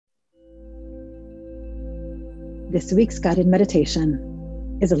This week's guided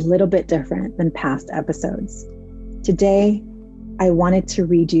meditation is a little bit different than past episodes. Today, I wanted to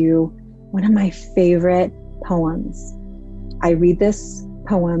read you one of my favorite poems. I read this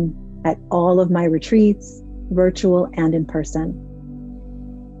poem at all of my retreats, virtual and in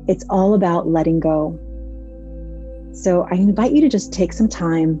person. It's all about letting go. So I invite you to just take some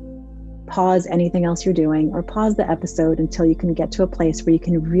time, pause anything else you're doing, or pause the episode until you can get to a place where you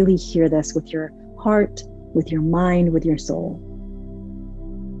can really hear this with your heart, with your mind, with your soul.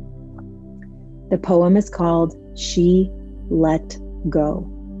 The poem is called She Let Go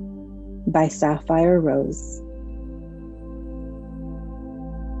by Sapphire Rose.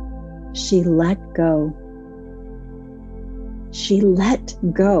 She let go. She let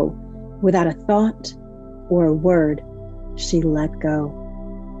go without a thought or a word. She let go.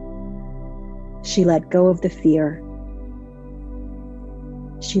 She let go of the fear.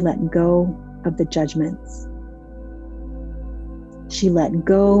 She let go of the judgments. She let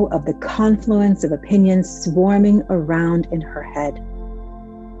go of the confluence of opinions swarming around in her head.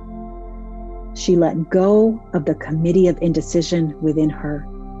 She let go of the committee of indecision within her.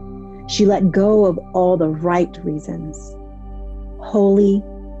 She let go of all the right reasons, wholly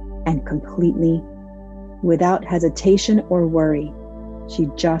and completely, without hesitation or worry. She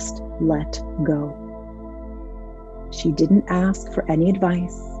just let go. She didn't ask for any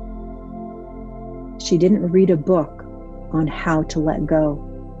advice. She didn't read a book on how to let go.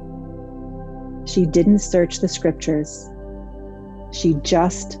 She didn't search the scriptures. She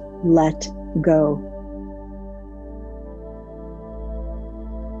just let go.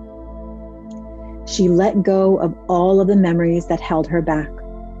 She let go of all of the memories that held her back.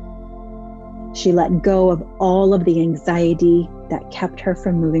 She let go of all of the anxiety that kept her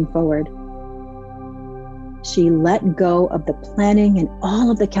from moving forward. She let go of the planning and all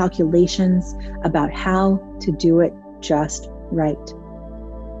of the calculations about how to do it just right.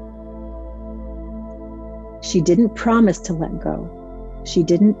 She didn't promise to let go. She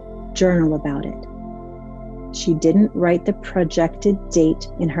didn't journal about it. She didn't write the projected date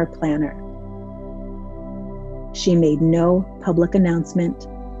in her planner. She made no public announcement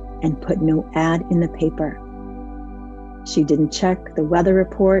and put no ad in the paper. She didn't check the weather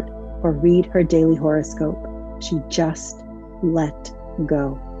report or read her daily horoscope. She just let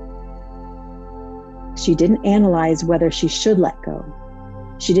go. She didn't analyze whether she should let go.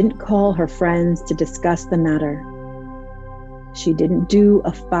 She didn't call her friends to discuss the matter. She didn't do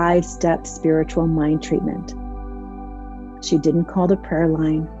a 5-step spiritual mind treatment. She didn't call the prayer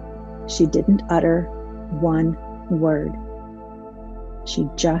line. She didn't utter one word. She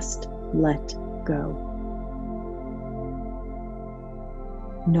just let go.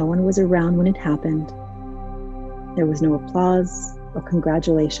 No one was around when it happened. There was no applause or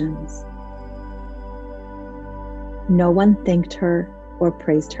congratulations. No one thanked her or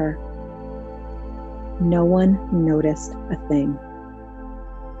praised her. No one noticed a thing.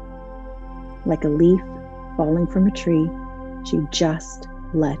 Like a leaf falling from a tree, she just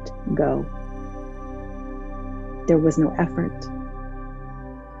let go. There was no effort.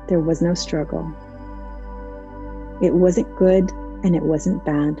 There was no struggle. It wasn't good and it wasn't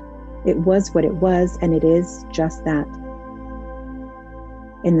bad. It was what it was, and it is just that.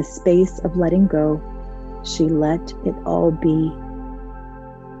 In the space of letting go, she let it all be.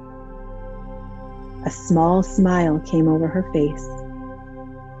 A small smile came over her face.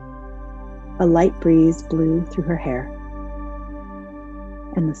 A light breeze blew through her hair.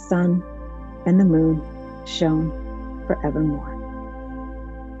 And the sun and the moon shone forevermore.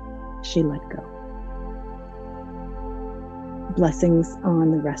 She let go. Blessings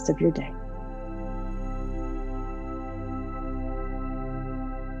on the rest of your day.